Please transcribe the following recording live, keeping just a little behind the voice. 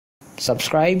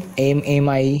Subscribe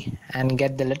AMIE and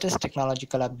get the latest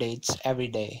technological updates every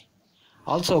day.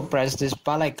 Also press this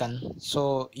bell icon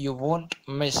so you won't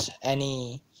miss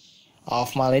any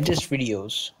of my latest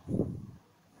videos.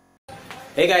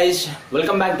 Hey guys,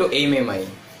 welcome back to AMIE.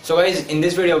 So guys, in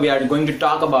this video we are going to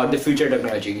talk about the future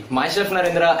technology. Myself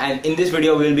Narendra, and in this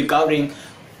video we will be covering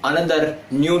another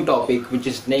new topic which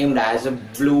is named as a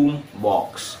bloom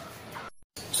box.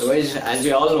 So guys, as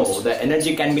we all know, the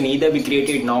energy can be neither be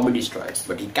created nor be destroyed,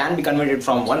 but it can be converted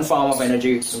from one form of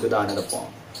energy into the another form.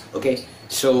 Okay,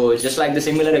 so just like the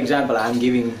similar example I am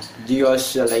giving,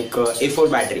 yours like A4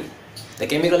 battery. The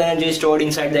chemical energy is stored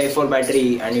inside the A4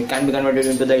 battery and it can be converted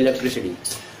into the electricity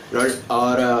or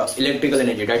electrical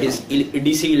energy, that is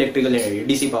DC electrical energy,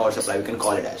 DC power supply we can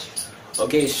call it as.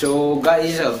 Okay, so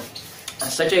guys,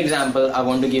 such an example I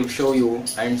want to show you,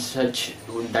 and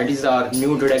that is our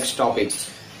new today's topic,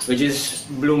 which is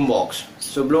bloom box.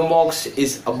 So bloom box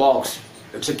is a box,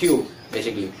 it's a cube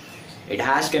basically. It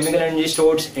has chemical energy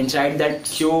stored inside that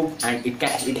cube, and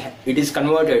it is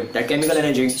converted, that chemical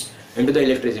energy, into the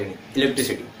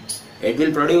electricity. It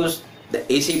will produce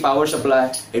the AC power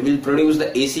supply, it will produce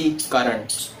the AC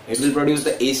current, it will produce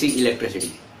the AC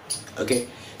electricity. Okay,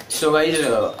 so guys,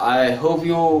 I hope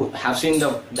you have seen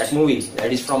that movie,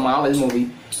 that is from Marvel movie,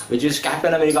 which is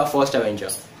Captain America First Avenger.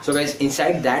 So guys,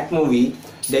 inside that movie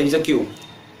there is a cube,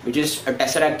 which is a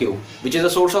tesseract cube, which is a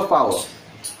source of power,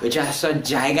 which has a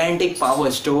gigantic power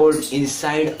stored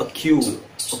inside a cube.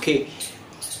 Okay,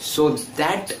 so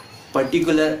that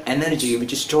particular energy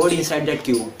which is stored inside that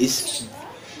cube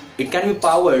it can be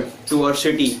powered to our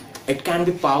city, it can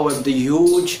be powered the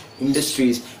huge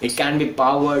industries, it can be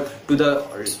powered to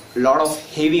the lot of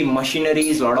heavy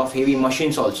machineries, lot of heavy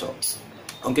machines also.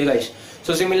 Okay guys,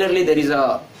 so similarly there is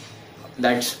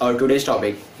that's our today's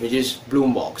topic, which is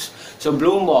bloom box. So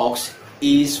bloom box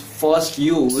is first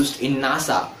used in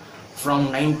NASA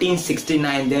from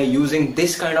 1969. They are using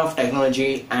this kind of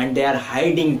technology and they are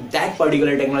hiding that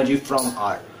particular technology from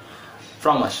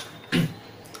us.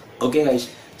 Okay guys,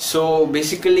 so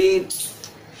basically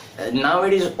now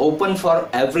it is open for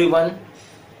everyone.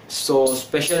 So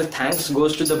special thanks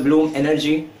goes to the Bloom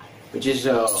Energy, which is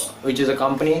a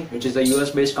company, which is a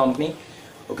US based company.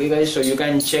 Okay guys, so you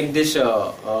can check this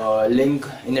link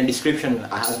in the description.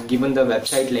 I have given the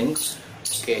website link.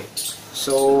 Okay,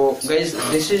 so guys,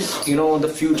 this is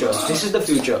the future. This is the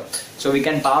future. So we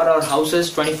can power our houses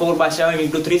 24/7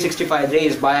 into 365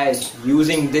 days by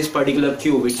using this particular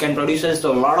cube. It can produce us a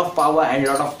lot of power and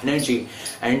a lot of energy,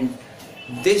 and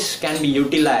this can be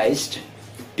utilized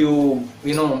to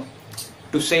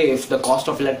to save the cost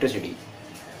of electricity.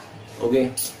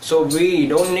 Okay, so we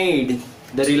don't need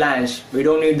the Reliance, we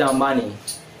don't need the Ambani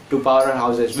to power our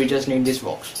houses. We just need this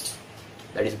box,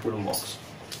 that is bloom box.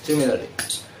 Similarly,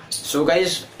 so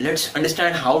guys, let's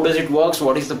understand how does it works,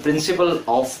 what is the principle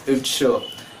of its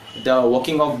the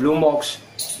working of bloom box,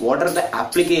 what are the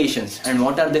applications and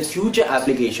what are the future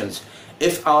applications.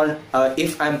 If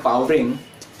I'm powering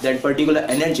that particular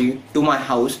energy to my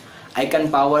house, I can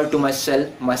power to my cell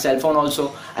phone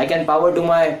also, I can power to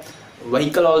my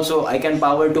vehicle also, I can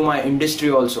power to my industry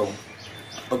also.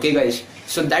 Okay guys,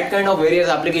 so that kind of various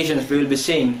applications we will be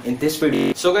seeing in this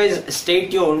video. So guys, stay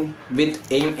tuned with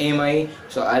AMIE.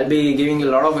 So I'll be giving you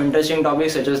a lot of interesting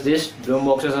topics such as this, bloom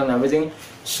boxes and everything.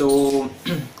 So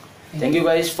thank you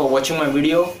guys for watching my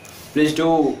video.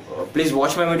 Please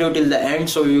watch my video till the end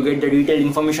so you get the detailed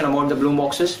information about the bloom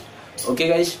boxes. Okay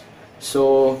guys,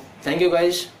 so thank you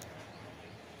guys.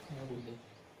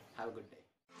 Have a good day.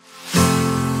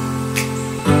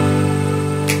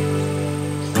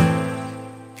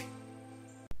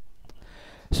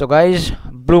 So guys,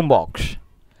 bloom box.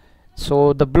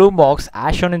 So the bloom box,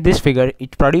 as shown in this figure,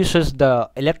 it produces the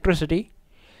electricity.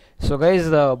 So guys,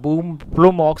 the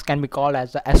bloom box can be called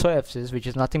as the SOFCs, which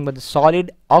is nothing but the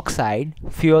solid oxide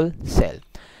fuel cell.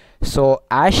 So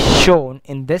as shown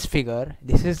in this figure,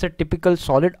 this is the typical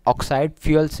solid oxide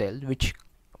fuel cell which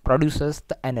produces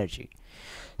the energy.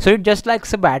 So it just like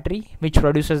a battery which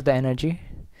produces the energy.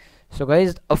 So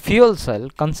guys, a fuel cell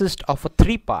consists of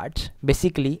three parts,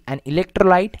 basically an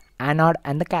electrolyte, anode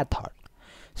and the cathode.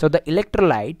 So the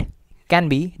electrolyte can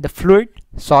be the fluid,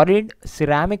 solid,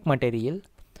 ceramic material,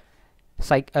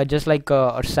 just like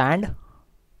sand,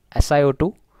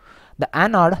 SiO2. The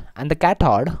anode and the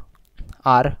cathode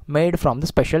are made from the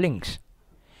special inks,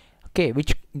 okay,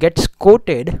 which gets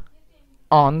coated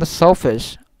on the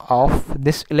surface of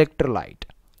this electrolyte.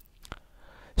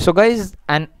 So guys,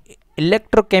 an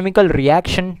electrochemical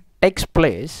reaction takes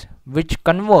place which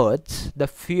converts the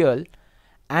fuel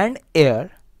and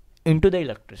air into the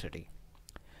electricity.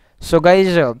 So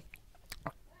guys,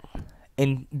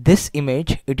 in this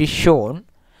image it is shown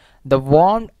the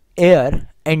warm air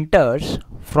enters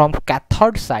from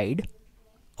cathode side,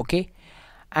 okay,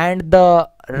 and the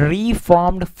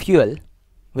reformed fuel,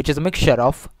 which is a mixture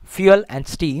of fuel and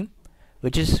steam,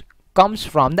 which is comes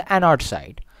from the anode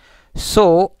side.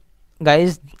 So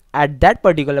guys, at that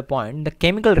particular point the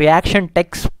chemical reaction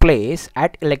takes place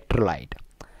at electrolyte.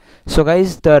 So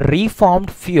guys, the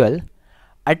reformed fuel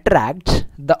attracts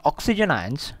the oxygen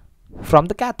ions from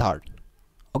the cathode,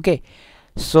 okay.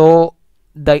 So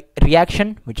the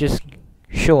reaction which is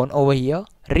shown over here,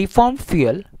 reformed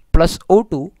fuel plus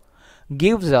O2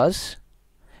 gives us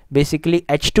basically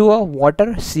H2O,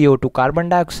 water, CO2, carbon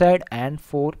dioxide, and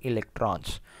 4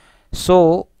 electrons.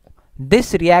 So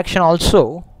this reaction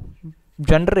also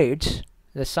generates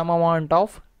the some amount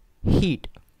of heat.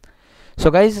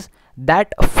 So guys,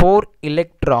 that 4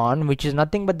 electron, which is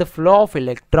nothing but the flow of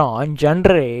electron,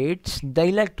 generates the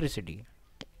electricity.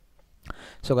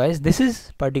 So guys, this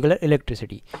is particular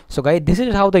electricity. So guys, this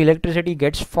is how the electricity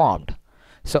gets formed.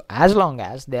 So as long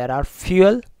as there are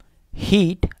fuel,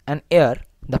 heat and air,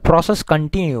 the process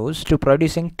continues to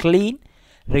producing clean,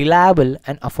 reliable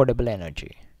and affordable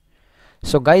energy.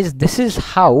 So guys, this is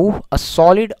how a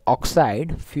solid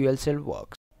oxide fuel cell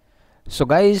works. So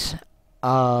guys,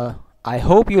 I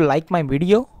hope you like my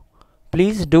video.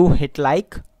 Please do hit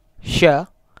like, share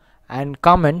and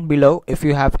comment below if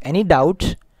you have any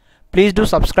doubts. Please do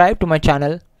subscribe to my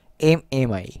channel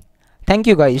AMIE. Thank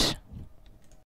you guys.